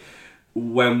 actually,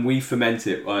 when we ferment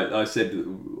it, I said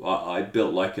I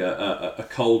built like a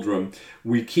cold room.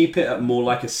 We keep it at more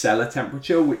like a cellar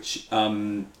temperature, which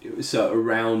so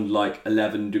around like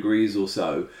 11 degrees or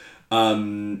so.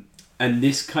 And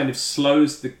this kind of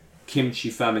slows the kimchi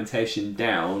fermentation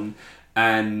down,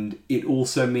 and it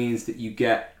also means that you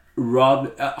get rather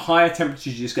at higher temperatures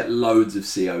you just get loads of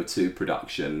CO2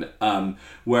 production,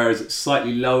 whereas at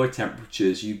slightly lower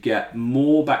temperatures you get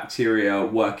more bacteria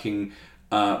working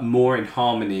more in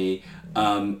harmony,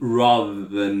 rather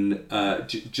than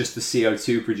just the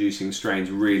CO2 producing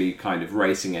strains really kind of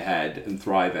racing ahead and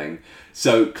thriving.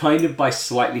 So kind of by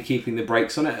slightly keeping the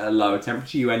brakes on it at a lower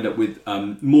temperature, you end up with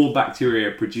more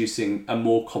bacteria producing a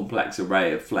more complex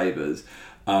array of flavors.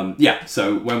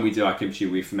 So when we do our kimchi,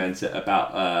 we ferment it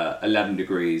about 11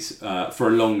 degrees for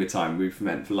a longer time. We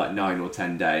ferment for like 9 or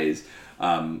 10 days.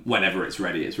 Whenever it's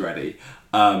ready, it's ready.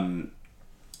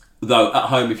 Though at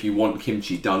home, if you want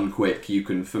kimchi done quick, you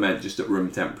can ferment just at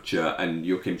room temperature and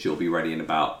your kimchi will be ready in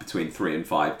about between 3 and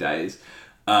 5 days.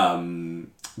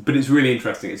 But it's really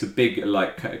interesting. It's a big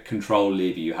like control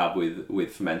lever you have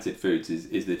with fermented foods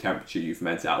is the temperature you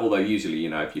ferment it at. Although usually,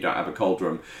 if you don't have a cold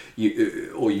room,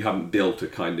 or you haven't built a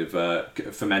kind of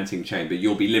fermenting chamber,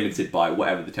 you'll be limited by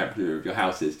whatever the temperature of your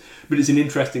house is. But it's an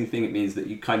interesting thing. It means that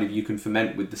you can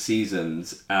ferment with the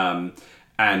seasons.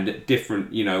 And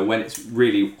different, when it's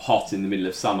really hot in the middle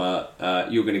of summer,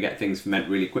 you're going to get things ferment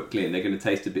really quickly, and they're going to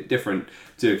taste a bit different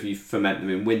to if you ferment them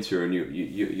in winter and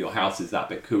your house is that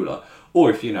bit cooler. Or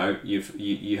if you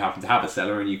happen to have a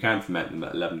cellar and you can ferment them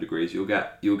at 11 degrees, you'll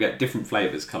get different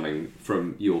flavors coming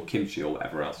from your kimchi or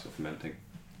whatever else you're fermenting.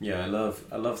 Yeah, I love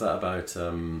that about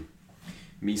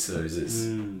misos. It's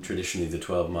traditionally the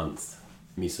 12-month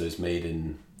misos made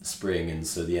in spring, and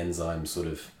so the enzymes sort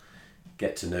of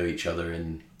get to know each other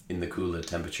in the cooler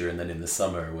temperature, and then in the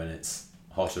summer when it's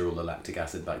hotter, all the lactic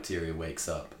acid bacteria wakes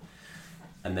up,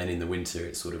 and then in the winter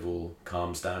it sort of all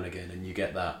calms down again, and you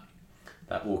get that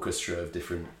orchestra of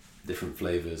different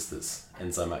flavors. That's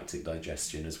enzymatic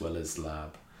digestion as well as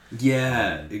lab.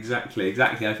 Yeah, exactly.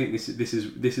 I think this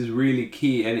is really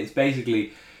key, and it's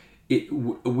basically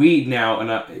we now,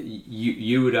 and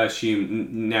you would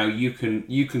assume now you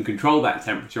can control that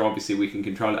temperature. Obviously we can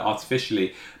control it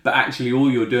artificially, but actually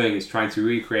all you're doing is trying to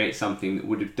recreate something that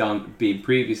would have been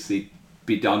previously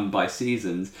be done by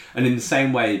seasons. And in the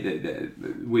same way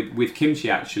that with kimchi,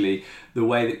 actually the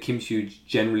way that kimchi would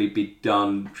generally be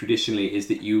done traditionally is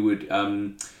that you would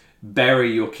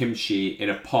bury your kimchi in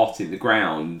a pot in the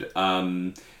ground.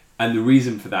 And the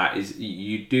reason for that is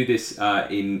you do this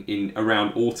in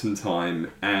around autumn time,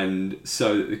 and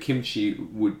so the kimchi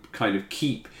would kind of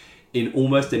keep in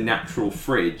almost a natural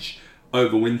fridge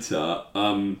over winter.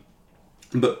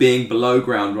 But being below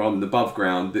ground rather than above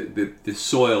ground, the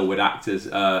soil would act as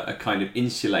a kind of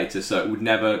insulator, so it would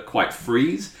never quite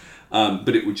freeze,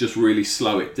 but it would just really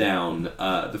slow it down,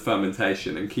 the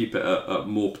fermentation, and keep it at a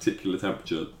more particular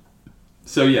temperature.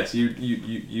 So yes, you'd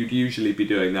usually be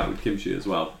doing that with kimchi as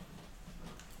well.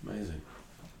 Amazing.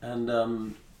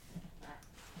 And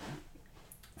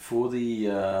for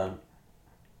the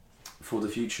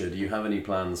future, do you have any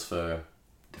plans for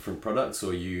different products,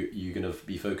 or are you going to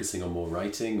be focusing on more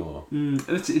writing, or?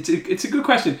 It's a good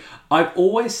question. I've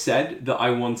always said that I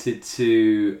wanted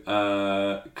to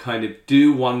kind of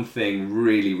do one thing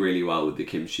really, really well with the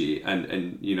kimchi,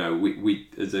 and we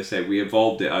as I say, we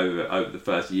evolved it over the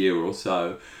first year or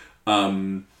so.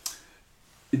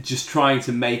 Just trying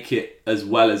to make it as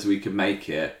well as we could make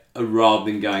it, rather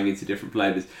than going into different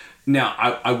flavors. Now,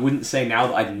 I wouldn't say now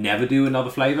that I'd never do another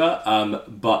flavor,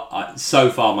 but so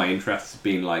far my interest has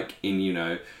been like in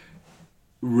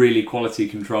really quality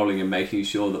controlling and making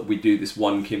sure that we do this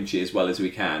one kimchi as well as we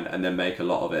can, and then make a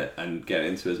lot of it and get it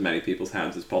into as many people's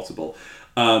hands as possible.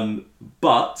 Then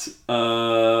I've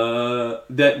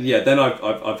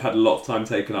had a lot of time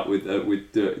taken up with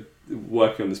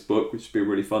working on this book, which has been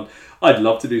really fun. I'd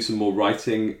love to do some more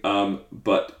writing,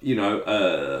 but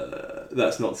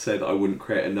that's not to say that I wouldn't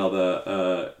create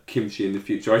another kimchi in the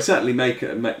future. I certainly make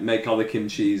other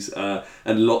kimchis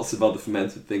and lots of other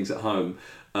fermented things at home,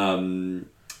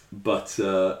 but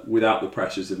without the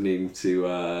pressures of needing to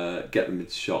get them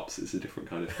into shops. It's a different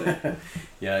kind of thing.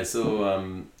 Yeah, I saw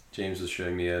James was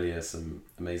showing me earlier some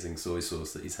amazing soy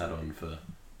sauce that he's had on for,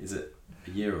 is it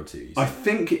a year or two? I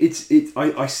think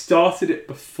I started it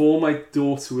before my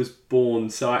daughter was born,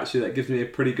 so actually that gives me a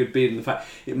pretty good bead. In the fact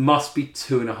it must be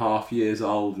 2.5 years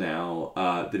old now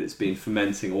that it's been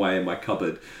fermenting away in my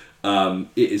cupboard. It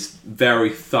is very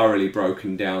thoroughly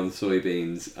broken down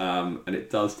soybeans, and it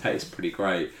does taste pretty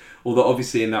great. Although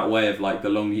obviously in that way of like the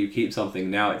longer you keep something,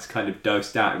 now it's kind of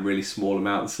dosed out in really small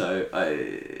amounts, so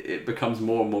it becomes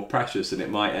more and more precious, and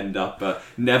it might end up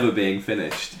never being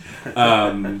finished.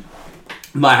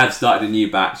 Might have started a new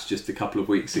batch just a couple of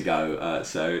weeks ago,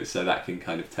 so that can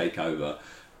kind of take over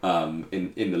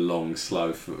in the long,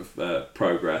 slow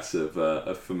progress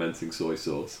of fermenting soy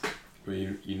sauce. Well,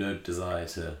 you no desire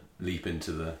to leap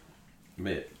into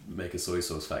make a soy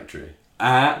sauce factory?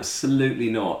 Absolutely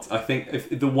not. I think if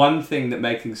the one thing that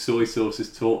making soy sauce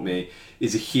has taught me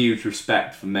is a huge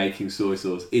respect for making soy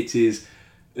sauce. It is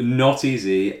not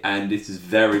easy, and it is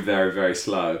very, very, very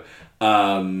slow.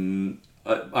 My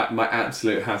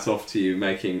absolute hat off to you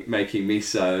making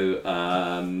miso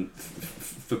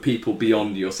for people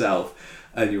beyond yourself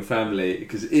and your family,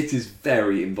 because it is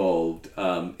very involved.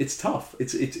 It's tough.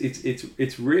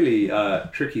 It's really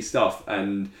tricky stuff,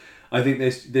 and I think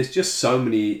there's just so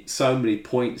many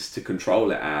points to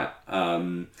control it at.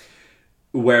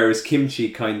 Whereas kimchi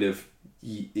kind of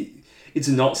it's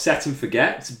not set and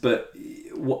forget, but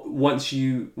once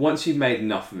you've made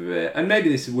enough of it, and maybe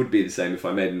this would be the same if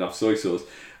I made enough soy sauce,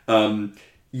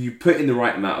 you put in the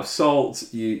right amount of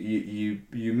salt, you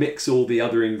mix all the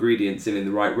other ingredients in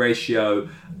the right ratio,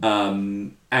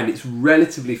 and it's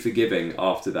relatively forgiving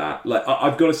after that. Like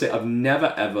I've got to say, I've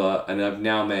never ever, and I've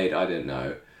now made, I don't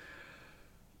know,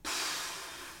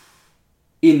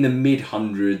 in the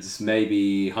mid-hundreds,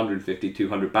 maybe 150,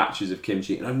 200 batches of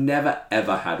kimchi, and I've never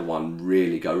ever had one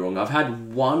really go wrong. I've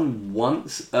had one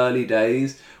once early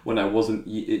days when I wasn't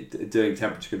doing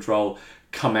temperature control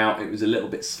come out. It was a little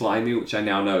bit slimy, which I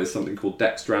now know is something called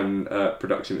dextran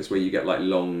production. It's where you get like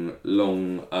long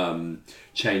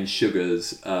chain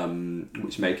sugars,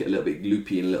 which make it a little bit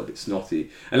loopy and a little bit snotty,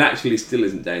 and actually still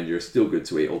isn't dangerous, still good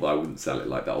to eat, although I wouldn't sell it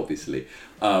like that, obviously.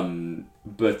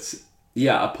 But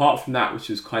yeah, apart from that, which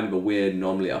was kind of a weird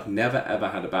anomaly, I've never ever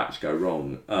had a batch go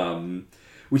wrong,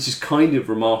 which is kind of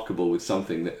remarkable with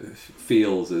something that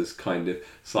feels as kind of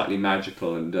slightly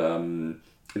magical and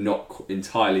not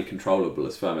entirely controllable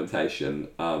as fermentation.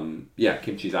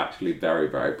 Kimchi is actually very,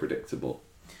 very predictable.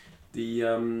 The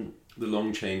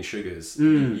long chain sugars,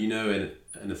 you know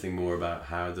anything more about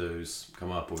how those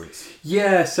come up, or it's...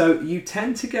 Yeah, so you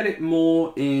tend to get it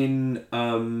more in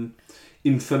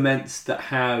ferments that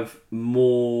have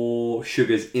more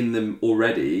sugars in them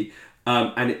already,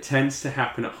 and it tends to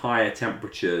happen at higher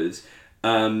temperatures,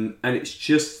 and it's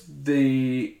just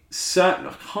I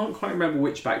can't quite remember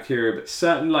which bacteria, but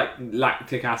certain like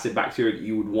lactic acid bacteria that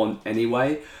you would want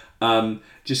anyway,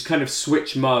 just kind of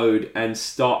switch mode and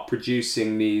start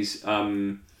producing these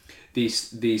kind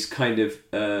of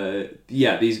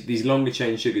these longer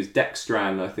chain sugars.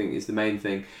 Dextran, I think, is the main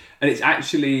thing. And it's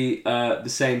actually the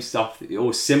same stuff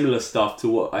or similar stuff to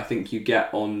what I think you get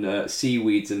on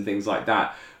seaweeds and things like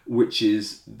that, which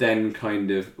is then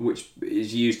which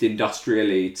is used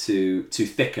industrially to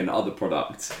thicken other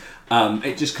products.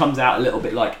 It just comes out a little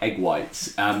bit like egg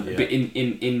whites, but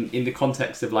in the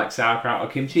context of like sauerkraut or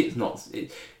kimchi,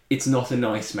 it's not a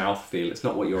nice mouthfeel. It's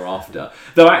not what you're after.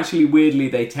 Though actually, weirdly,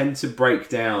 they tend to break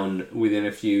down within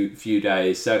a few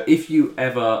days. So if you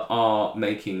ever are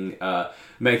making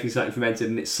something fermented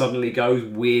and it suddenly goes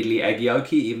weirdly egg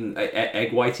yolky,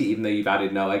 egg whitey, even though you've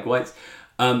added no egg whites,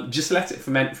 just let it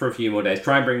ferment for a few more days.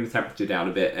 Try and bring the temperature down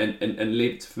a bit and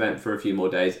leave it to ferment for a few more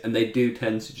days. And they do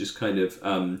tend to just kind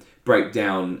of break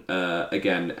down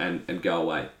again and go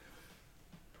away.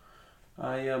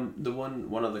 The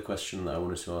one other question that I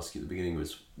wanted to ask you at the beginning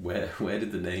was where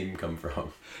did the name come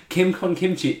from? KimKong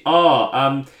Kimchi.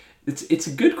 It's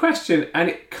a good question, and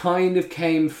it kind of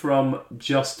came from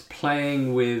just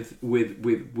playing with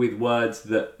words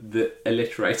that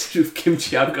alliterated with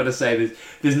kimchi. I've got to say,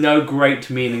 there's no great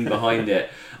meaning behind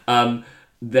it.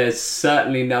 there's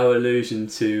certainly no allusion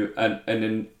to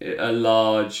a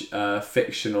large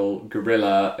fictional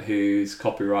gorilla whose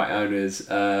copyright owners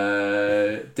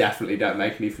definitely don't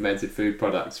make any fermented food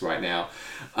products right now.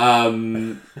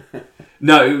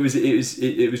 No,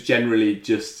 it was generally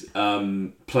just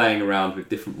playing around with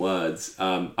different words.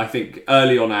 I think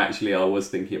early on, actually, I was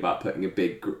thinking about putting a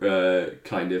big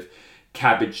kind of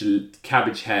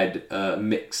cabbage head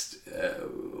mixed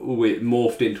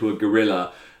morphed into a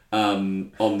gorilla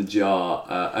on the jar,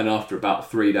 and after about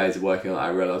 3 days of working on it, I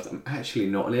realised I'm actually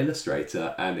not an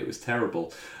illustrator, and it was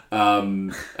terrible.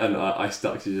 And I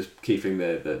stuck to just keeping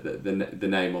the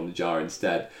name on the jar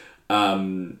instead.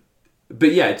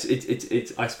 But yeah,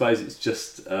 it's I suppose it's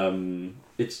just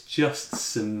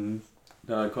some.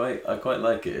 No, I quite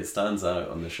like it. It stands out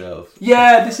on the shelf.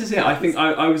 Yeah, this is it. I think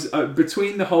I was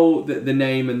between the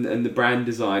name and the brand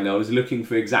design. I was looking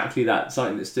for exactly that,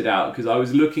 something that stood out, because I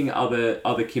was looking at other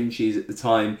kimchis at the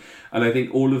time, and I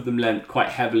think all of them lent quite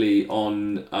heavily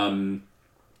on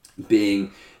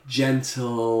being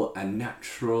gentle and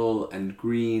natural and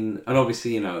green, and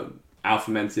obviously, you know, our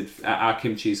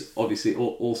kimchi is obviously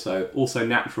also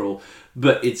natural,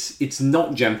 but it's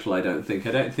not gentle. I don't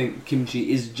think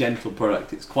kimchi is a gentle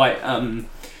product. It's quite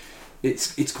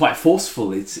it's quite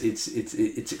forceful. It's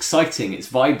exciting. It's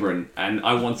vibrant, and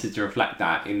I wanted to reflect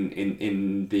that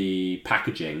in the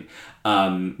packaging,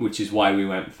 which is why we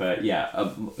went for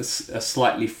a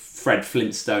slightly Fred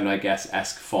Flintstone, I guess,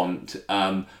 esque font,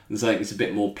 and something that's a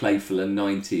bit more playful and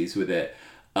 90s with it.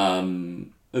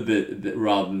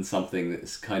 Rather than something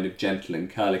that's kind of gentle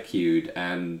and curlicued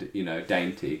and, you know,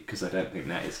 dainty, because I don't think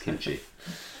that is kimchi.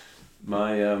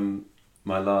 My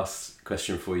last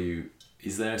question for you: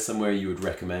 is there somewhere you would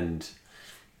recommend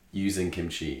using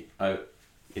kimchi? I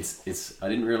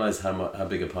didn't realise how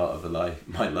big a part of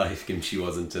my life kimchi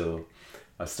was until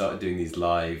I started doing these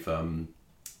live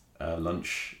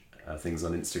lunch things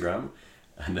on Instagram.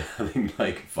 And I think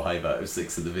like 5 out of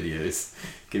 6 of the videos,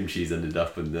 kimchi's ended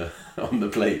up on the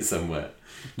plate somewhere.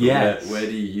 Yeah. Where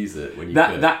do you use it when you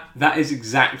cook? That is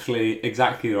exactly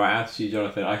the right attitude,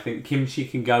 Jonathan. I think kimchi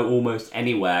can go almost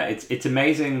anywhere. It's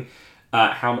amazing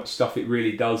how much stuff it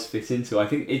really does fit into. I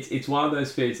think it's one of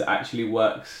those foods that actually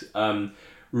works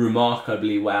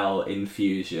remarkably well in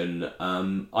fusion.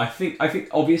 I think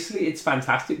obviously it's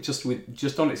fantastic just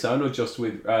on its own, or just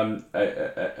with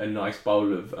a nice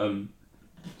bowl of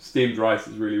steamed rice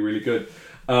is really, really good.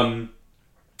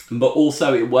 But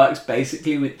also it works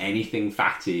basically with anything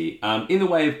fatty, in the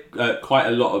way of quite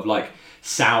a lot of like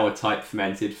sour type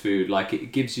fermented food. Like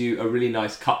it gives you a really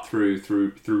nice cut through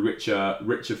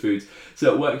richer foods.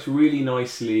 So it works really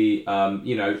nicely.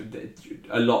 You know,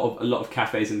 a lot of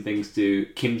cafes and things do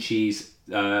kimchi's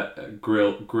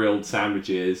grilled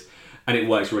sandwiches, and it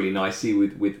works really nicely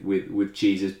with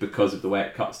cheeses because of the way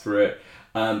it cuts through it.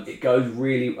 It goes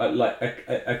really like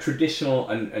a traditional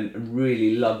and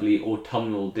really lovely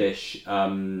autumnal dish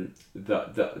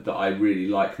that I really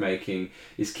like making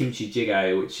is kimchi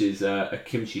jjigae, which is a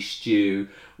kimchi stew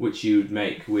which you'd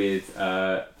make with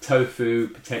tofu,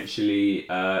 potentially.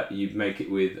 You'd make it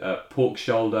with pork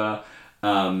shoulder.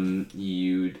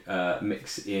 You'd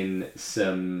mix in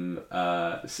some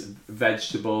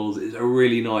vegetables. It's a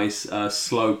really nice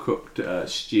slow cooked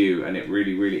stew, and it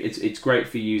really it's great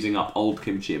for using up old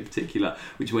kimchi in particular,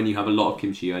 which when you have a lot of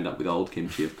kimchi you end up with old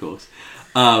kimchi, of course.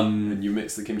 And you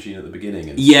mix the kimchi in at the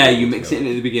beginning? You mix it in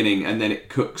at the beginning, and then it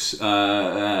cooks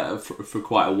for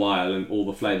quite a while, and all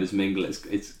the flavours mingle.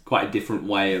 It's quite a different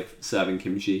way of serving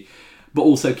kimchi. But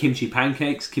also kimchi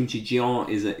pancakes. Kimchi jian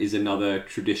is another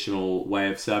traditional way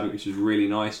of serving, which is really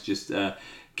nice. Just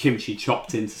kimchi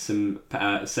chopped into some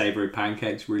savoury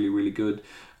pancakes, really, really good.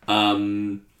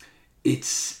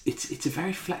 It's a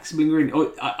very flexible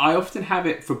ingredient. I often have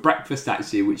it for breakfast,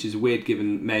 actually, which is weird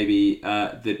given maybe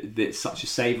that it's such a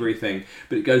savoury thing.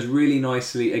 But it goes really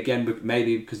nicely, again,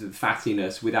 maybe because of the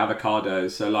fattiness, with avocado.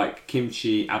 So like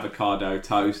kimchi avocado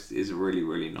toast is a really,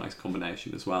 really nice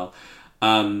combination as well.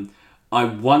 I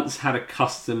once had a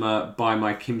customer buy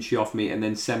my kimchi off me and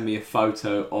then send me a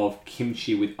photo of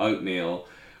kimchi with oatmeal,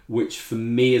 which for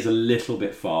me is a little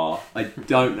bit far. I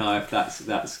don't know if that's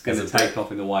going to take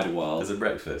off in the wider world. As a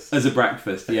breakfast? As a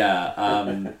breakfast,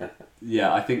 yeah.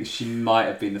 Yeah, I think she might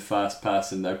have been the first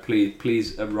person, though.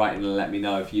 Please write in and let me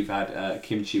know if you've had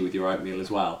kimchi with your oatmeal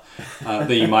as well. Though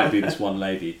you might be this one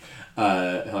lady who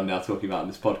I'm now talking about in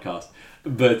this podcast.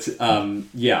 But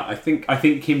yeah, I think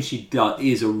kimchi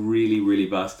is a really, really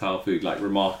versatile food, like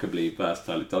remarkably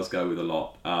versatile. It does go with a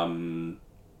lot.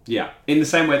 Yeah, in the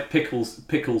same way that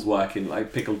pickles work in,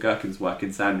 like, pickled gherkins work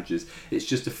in sandwiches, it's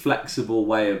just a flexible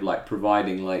way of, like,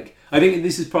 providing, like, I think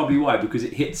this is probably why, because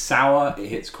it hits sour, it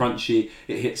hits crunchy,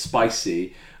 it hits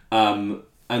spicy, and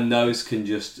those can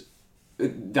just,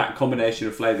 that combination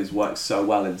of flavors works so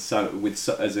well and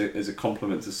as a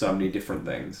complement to so many different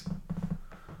things.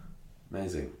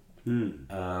 Amazing.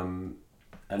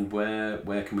 And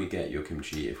where can we get your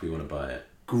kimchi if we want to buy it?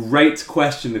 Great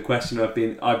question. The question I've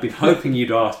been hoping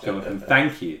you'd ask, Jonathan.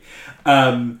 Thank you.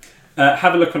 Have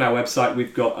a look on our website.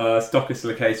 We've got a stockist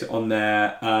locator on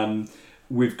there.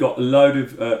 We've got a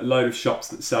load of shops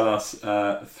that sell us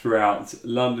throughout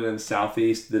London and South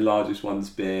East. The largest ones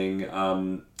being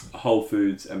Whole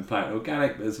Foods and Planet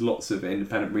Organic. There's lots of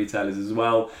independent retailers as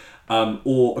well.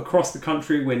 Or across the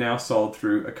country, we're now sold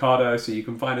through Ocado, so you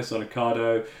can find us on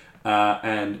Ocado.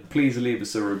 And please leave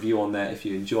us a review on there if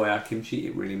you enjoy our kimchi.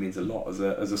 It really means a lot as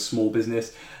a small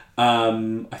business.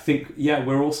 I think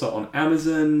we're also on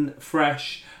Amazon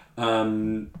Fresh.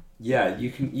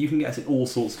 You can get us in all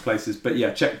sorts of places. But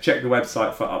yeah, check the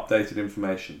website for updated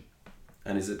information.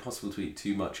 And is it possible to eat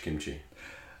too much kimchi?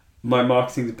 My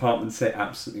marketing department say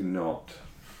absolutely not.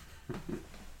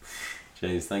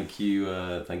 James, thank you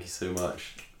so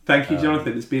much. Thank you,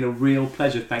 Jonathan. It's been a real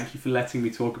pleasure. Thank you for letting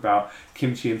me talk about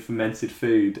kimchi and fermented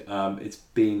food. It's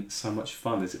been so much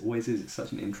fun, as it always is. It's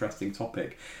such an interesting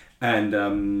topic.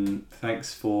 And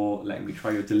thanks for letting me try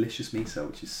your delicious miso,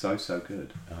 which is so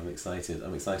good. I'm excited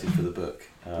for the book.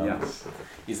 Yes.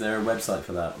 Is there a website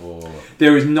for that? Or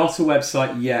there is not a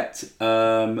website yet,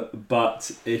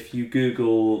 but if you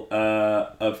Google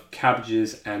of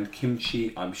cabbages and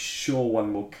kimchi, I'm sure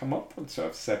one will come up once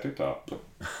I've set it up.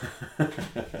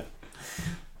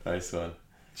 Nice one.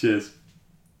 Cheers.